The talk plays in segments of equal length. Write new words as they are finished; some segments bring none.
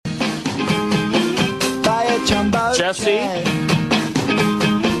Jesse,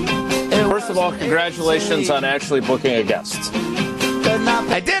 first of all, congratulations on actually booking a guest.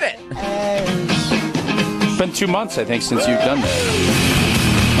 I did it. It's been 2 months, I think, since you've done that.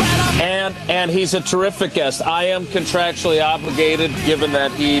 And he's a terrific guest. I am contractually obligated, given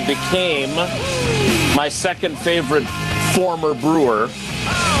that he became my second favorite former Brewer,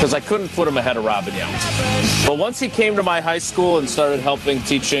 because I couldn't put him ahead of Robin Young. But once he came to my high school and started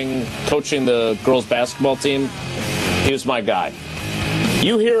coaching the girls basketball team, he was my guy.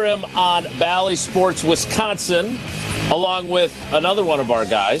 You hear him on Bally Sports Wisconsin, along with another one of our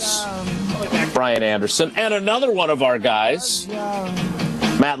guys, Brian Anderson, and another one of our guys,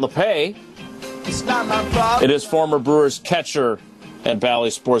 Matt LePay. It is former Brewers catcher and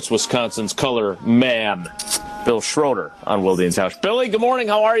Bally Sports Wisconsin's color man, Bill Schroeder, on Wilde Tausch. Billy, good morning.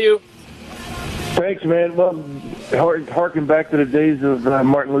 How are you? Thanks, man. Well, harking back to the days of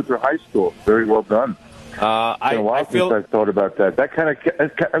Martin Luther High School. Very well done. I feel since I thought about that. That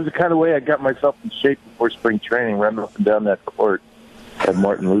was the kind of way I got myself in shape before spring training, running up and down that court at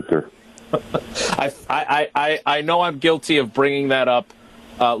Martin Luther. I know I'm guilty of bringing that up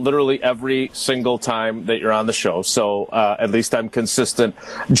literally every single time that you're on the show, so at least I'm consistent.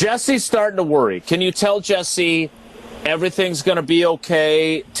 Jesse's starting to worry. Can you tell Jesse everything's going to be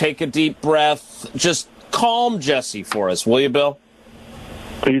okay? Take a deep breath. Just calm Jesse for us, will you, Bill?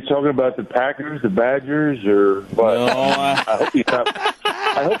 Are you talking about the Packers, the Badgers, or what? No, I hope he's not.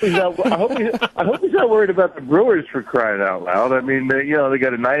 I hope he's not worried about the Brewers, for crying out loud. I mean, they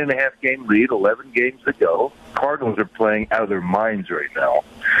got a 9.5 game lead, 11 games to go. Cardinals are playing out of their minds right now.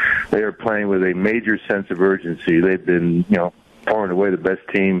 They are playing with a major sense of urgency. They've been, far and away the best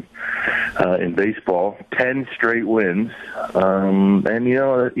team in baseball. 10 straight wins, and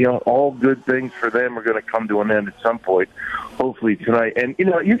all good things for them are going to come to an end at some point. Hopefully tonight. And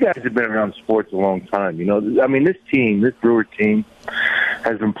you guys have been around sports a long time. This Brewer team,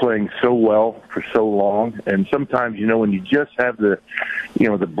 has been playing so well for so long, and sometimes when you just have the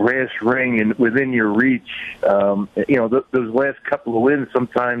brass ring within your reach, those last couple of wins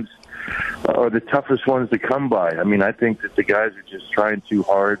sometimes are the toughest ones to come by. I mean, I think that the guys are just trying too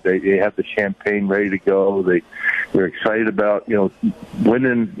hard. They have the champagne ready to go. They're excited about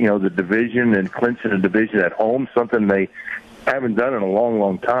winning the division and clinching the division at home, something they haven't done in a long,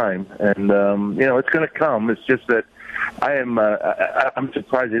 long time. And it's going to come. It's just that I'm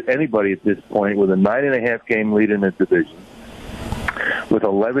surprised at anybody at this point with a 9.5 game lead in the division, with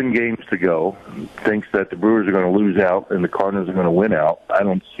 11 games to go, thinks that the Brewers are going to lose out and the Cardinals are going to win out. I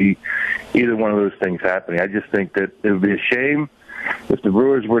don't see either one of those things happening. I just think that it would be a shame if the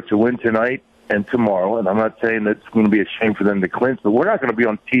Brewers were to win tonight and tomorrow, and I'm not saying that it's going to be a shame for them to clinch, but we're not going to be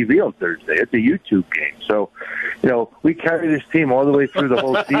on TV on Thursday. It's a YouTube game. So, we carry this team all the way through the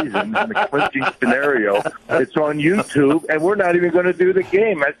whole season in the clinching scenario. It's on YouTube, and we're not even going to do the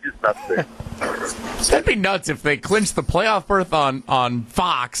game. That's just not fair. That'd be nuts if they clinched the playoff berth on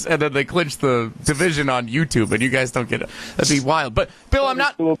Fox and then they clinched the division on YouTube and you guys don't get it. That'd be wild. But, Bill, I'm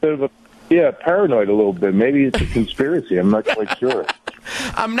not... A little bit of paranoid a little bit. Maybe it's a conspiracy. I'm not quite sure.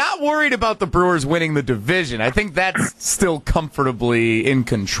 I'm not worried about the Brewers winning the division. I think that's still comfortably in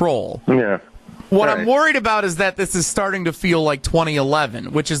control. Yeah. What I'm worried about is that this is starting to feel like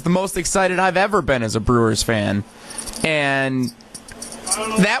 2011, which is the most excited I've ever been as a Brewers fan. And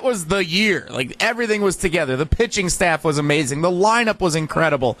that was the year. Like, everything was together. The pitching staff was amazing. The lineup was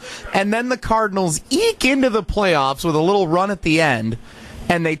incredible. And then the Cardinals eke into the playoffs with a little run at the end.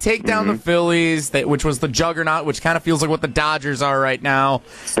 And they take down the Phillies, which was the juggernaut, which kind of feels like what the Dodgers are right now.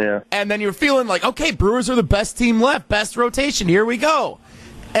 Yeah. And then you're feeling like, okay, Brewers are the best team left, best rotation, here we go.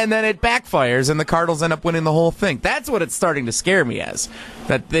 And then it backfires, and the Cardinals end up winning the whole thing. That's what it's starting to scare me as.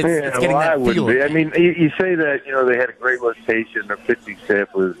 That it's getting that feeling. I mean, you say that they had a great rotation. Their pitching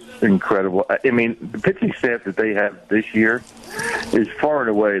staff was incredible. I mean, the pitching staff that they have this year is far and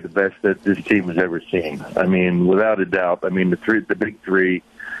away the best that this team has ever seen. I mean, without a doubt. I mean, the big three.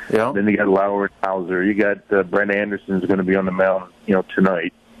 Yeah. Then you got Lauer and Hauser. You got Brent Anderson's going to be on the mound,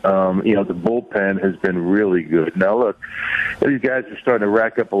 tonight. The bullpen has been really good. Now, look, these guys are starting to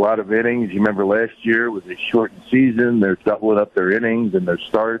rack up a lot of innings. You remember last year with a shortened season, they're doubling up their innings and their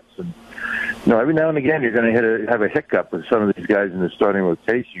starts. And every now and again, you're going to have a hiccup with some of these guys in the starting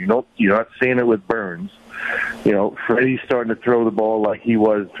rotation. You're not seeing it with Burns. Freddie's starting to throw the ball like he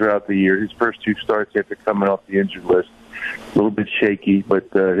was throughout the year. His first two starts after coming off the injured list, a little bit shaky, but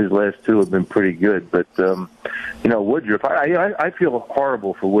his last two have been pretty good. But Woodruff, I feel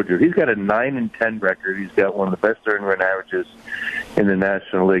horrible for Woodruff. He's got a 9-10 record. He's got one of the best earned run averages in the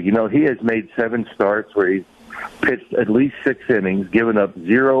National League. He has made 7 starts where he's pitched at least 6 innings, given up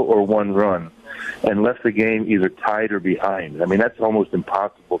 0 or 1 run and left the game either tied or behind. I mean, that's almost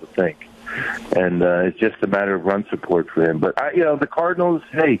impossible to think. And it's just a matter of run support for him. But, the Cardinals,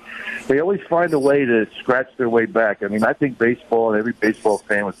 hey, they always find a way to scratch their way back. I mean, I think baseball, and every baseball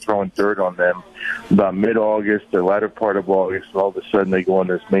fan was throwing dirt on them about mid-August, the latter part of August, and all of a sudden they go on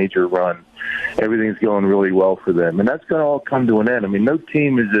this major run. Everything's going really well for them. And that's going to all come to an end. I mean, no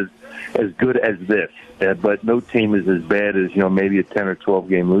team is as good as this, but no team is as bad as, maybe a 10 or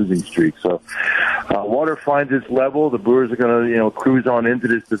 12-game losing streak. So water finds its level. The Brewers are going to, cruise on into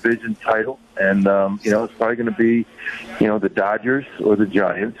this division title. And, it's probably going to be, the Dodgers or the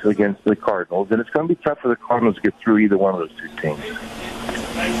Giants against the Cardinals. And it's going to be tough for the Cardinals to get through either one of those two teams.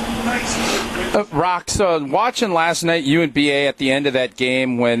 Rock, so watching last night, you and BA at the end of that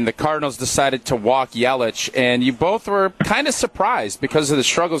game when the Cardinals decided to walk Yelich, and you both were kind of surprised because of the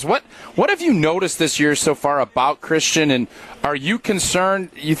struggles. What have you noticed this year so far about Christian, and are you concerned?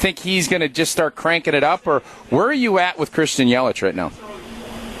 You think he's going to just start cranking it up, or where are you at with Christian Yelich right now?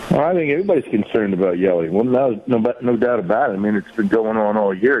 Well, I think everybody's concerned about Yelich. Well, no doubt about it. I mean, it's been going on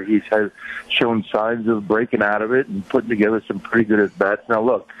all year. He's shown signs of breaking out of it and putting together some pretty good at-bats. Now,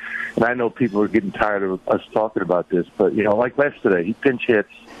 look, and I know people are getting tired of us talking about this, but, like yesterday, he pinch hits.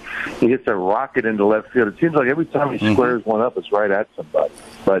 He hits a rocket into left field. It seems like every time he squares one up, it's right at somebody.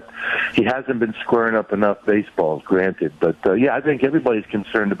 But he hasn't been squaring up enough baseballs, granted. But, I think everybody's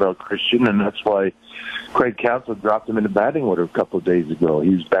concerned about Christian, and that's why Craig Counsell dropped him in the batting order a couple of days ago.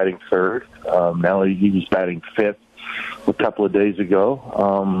 He was batting third. Now he was batting fifth a couple of days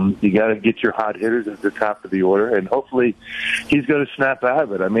ago. You got to get your hot hitters at the top of the order, and hopefully he's going to snap out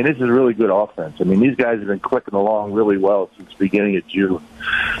of it. I mean, this is a really good offense. I mean, these guys have been clicking along really well since the beginning of June.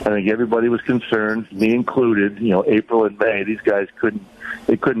 I think everybody was concerned, me included, April and May, these guys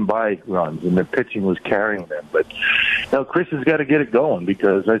couldn't buy runs, and their pitching was carrying them. But Chris has got to get it going,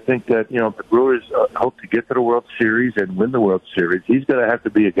 because I think that if the Brewers hope to get to the World Series and win the World Series, he's going to have to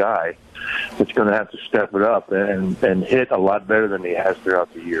be a guy that's going to have to step it up and hit a lot better than he has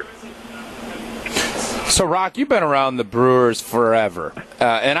throughout the year. So, Rock, you've been around the Brewers forever,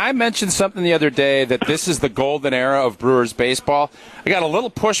 and I mentioned something the other day that this is the golden era of Brewers baseball. I got a little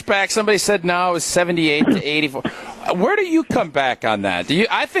pushback. Somebody said no, it was 78 to 84. Where do you come back on that?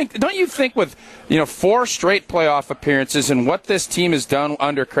 Don't you think with 4 straight playoff appearances and what this team has done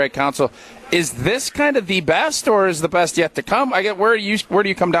under Craig Counsell, is this kind of the best, or is the best yet to come? Where do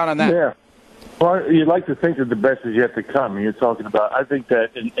you come down on that? Yeah. Well, you'd like to think that the best is yet to come. You're talking about, I think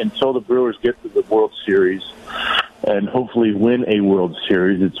that until the Brewers get to the World Series and hopefully win a World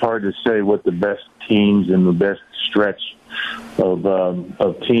Series, it's hard to say what the best teams and the best stretch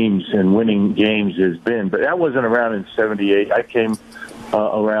of teams and winning games has been. But that wasn't around in 78. I came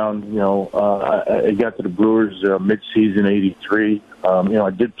around, I got to the Brewers mid-season 83. I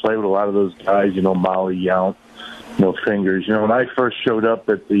did play with a lot of those guys, Bally, Yount, Fingers. When I first showed up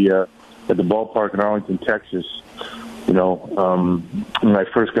at the ballpark in Arlington, Texas, when I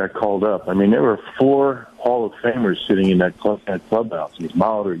first got called up, I mean, there were 4 Hall of Famers sitting in that clubhouse. It was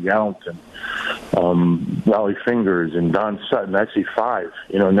Wilde, Yount, and Bally, Fingers, and Don Sutton. Actually 5,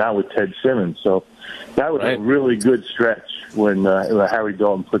 now with Ted Simmons. So that was a really good stretch when Harry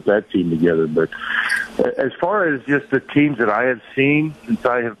Dalton put that team together. But as far as just the teams that I have seen since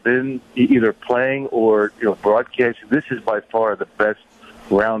I have been either playing or broadcasting, this is by far the best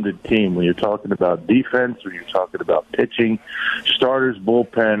rounded team when you're talking about defense, when you're talking about pitching, starters,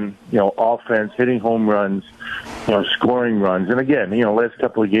 bullpen, offense, hitting home runs, scoring runs. And again, last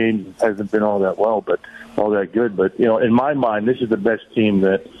couple of games it hasn't been all that well, but all that good. But, in my mind, this is the best team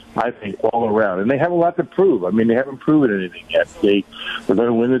that I think all around. And they have a lot to prove. I mean, they haven't proven anything yet. They're going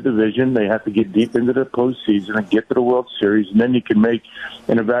to win the division. They have to get deep into the postseason and get to the World Series, and then you can make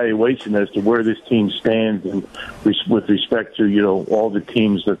an evaluation as to where this team stands and with respect to, all the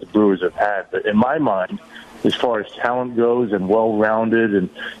teams that the Brewers have had. But in my mind, as far as talent goes and well-rounded and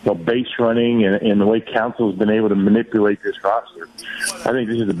base running and the way Counsell's been able to manipulate this roster, I think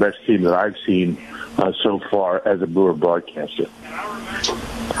this is the best team that I've seen so far as a Brewer broadcaster.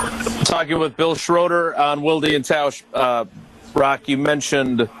 Talking with Bill Schroeder on Wilde Tausch. Rock, you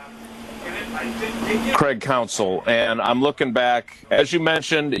mentioned Craig Counsell, and I'm looking back. As you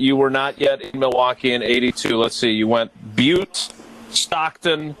mentioned, you were not yet in Milwaukee in 82. Let's see, you went Butte,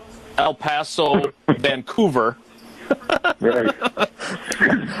 Stockton, El Paso, Vancouver. Right.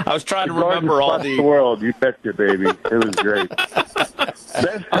 I was trying to remember all the world. You betcha, baby. It was great.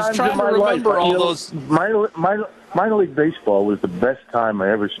 Best I was trying to remember all those. Minor league baseball was the best time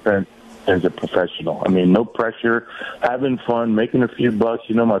I ever spent as a professional. I mean, no pressure, having fun, making a few bucks.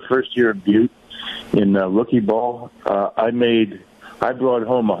 My first year at Butte in rookie ball, I made I brought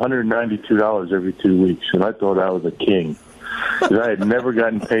home $192 every 2 weeks, and I thought I was a king. Because I had never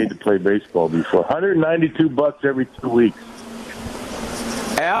gotten paid to play baseball before. $192 every 2 weeks.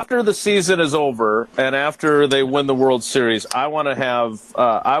 After the season is over and after they win the World Series, I want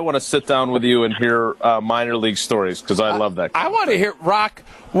to sit down with you and hear minor league stories because I love that. I want to hear Rock.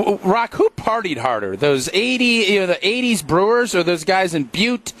 Who partied harder, those the '80s Brewers, or those guys in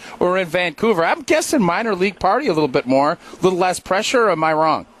Butte or in Vancouver? I'm guessing minor league party a little bit more, a little less pressure. Or am I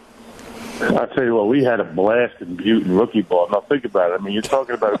wrong? I'll tell you what, we had a blast in Butte and rookie ball. Now, think about it. I mean, you're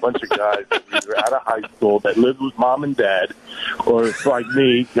talking about a bunch of guys that were either out of high school that lived with mom and dad, or it's like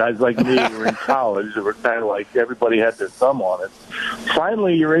me, guys like me who were in college that were kind of like everybody had their thumb on it.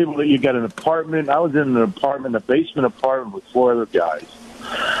 Finally, you got an apartment. I was in an apartment, a basement apartment with 4 other guys.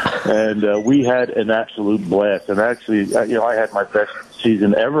 And we had an absolute blast. And actually, I had my best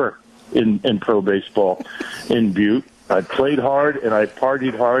season ever in pro baseball in Butte. I played hard and I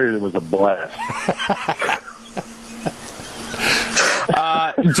partied hard, and it was a blast.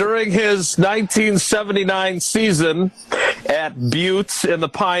 During his 1979 season at Butte in the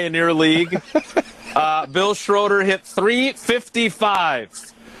Pioneer League, Bill Schroeder hit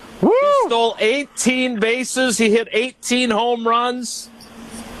 .355. Woo! He stole 18 bases. He hit 18 home runs.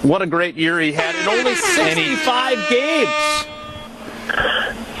 What a great year he had in only 65 games.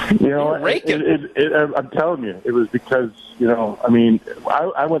 I'm telling you, it was because,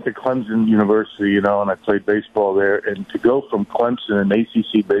 I went to Clemson University, and I played baseball there. And to go from Clemson and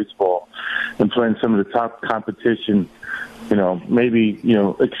ACC baseball and playing some of the top competition, maybe,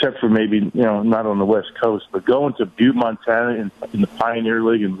 except for maybe, not on the West Coast, but going to Butte, Montana in the Pioneer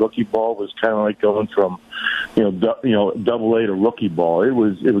League and rookie ball was kind of like going from, double A to rookie ball. It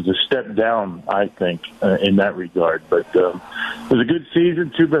was a step down, I think, in that regard. But it was a good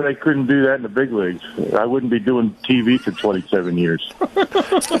season. Too bad I couldn't do that in the big leagues. I wouldn't be doing TV for 27 years.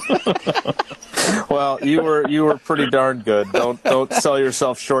 Well, you were pretty darn good. Don't sell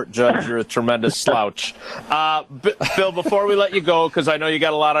yourself short, Judge. You're a tremendous slouch. Bill, before we let you go, because I know you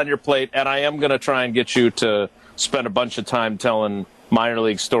got a lot on your plate, and I am going to try and get you to spend a bunch of time telling minor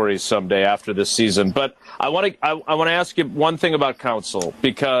league stories someday after this season. But I want to ask you one thing about Counsell,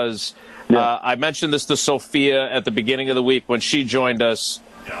 because I mentioned this to Sophia at the beginning of the week when she joined us.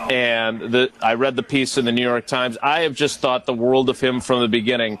 And I read the piece in the New York Times. I have just thought the world of him from the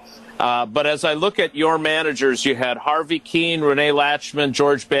beginning. But as I look at your managers, you had Harvey Keene, Renee Latchman,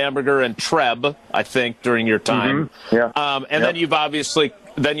 George Bamberger, and Treb, I think, during your time. Mm-hmm. Yeah. Then you've obviously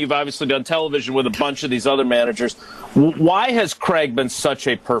done television with a bunch of these other managers. Why has Craig been such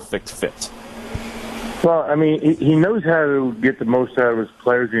a perfect fit? Well, I mean, he knows how to get the most out of his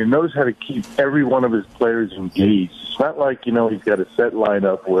players. He knows how to keep every one of his players engaged. It's not like, he's got a set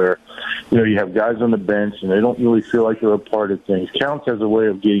lineup where, you have guys on the bench and they don't really feel like they're a part of things. Counts has a way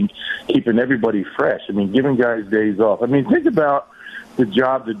of keeping everybody fresh. I mean, giving guys days off. I mean, think about the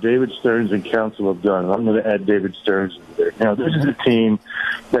job that David Stearns and Counsell have done. I'm going to add David Stearns into there. This is a team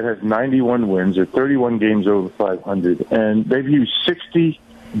that has 91 wins or 31 games over 500, and they've used 60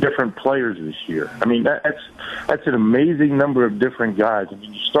 different players this year. I mean, that's an amazing number of different guys. I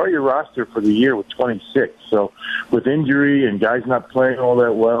mean, you start your roster for the year with 26. So with injury and guys not playing all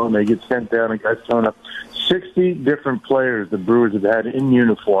that well and they get sent down and guys coming up, 60 different players the Brewers have had in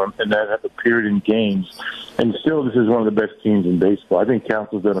uniform and that have appeared in games. And still, this is one of the best teams in baseball. I think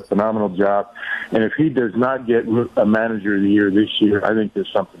Counsell's done a phenomenal job. And if he does not get a manager of the year this year, I think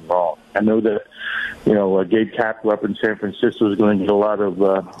there's something wrong. I know that, Gabe Kapler up in San Francisco is going to get a lot of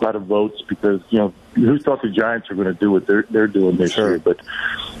votes because, who thought the Giants were going to do what they're doing this year? But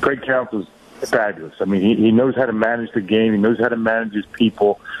Craig Counsell's fabulous. I mean, he knows how to manage the game. He knows how to manage his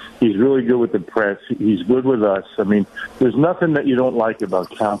people. He's really good with the press. He's good with us. I mean, there's nothing that you don't like about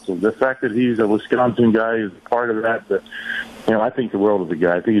Counsell. The fact that he's a Wisconsin guy is part of that. But, I think the world of the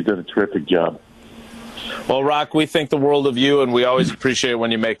guy. I think he's done a terrific job. Well, Rock, we think the world of you, and we always appreciate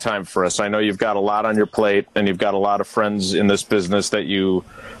when you make time for us. I know you've got a lot on your plate, and you've got a lot of friends in this business that you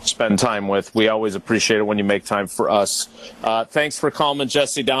spend time with. We always appreciate it when you make time for us. Thanks for calming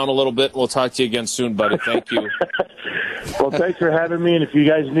Jesse down a little bit. We'll talk to you again soon, buddy. Thank you. Well, thanks for having me, and if you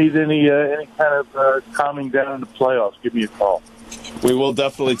guys need any kind of calming down in the playoffs, give me a call. We will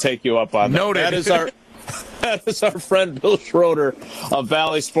definitely take you up on that. Noted. That is our friend Bill Schroeder of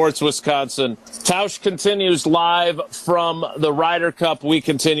Bally Sports Wisconsin. Tausch continues live from the Ryder Cup. We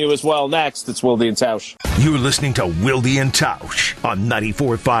continue as well. Next, it's Wilde and Tausch. You're listening to Wilde and Tausch on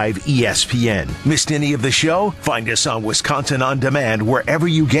 94.5 ESPN. Missed any of the show? Find us on Wisconsin On Demand wherever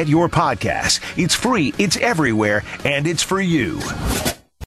you get your podcasts. It's free, it's everywhere, and it's for you.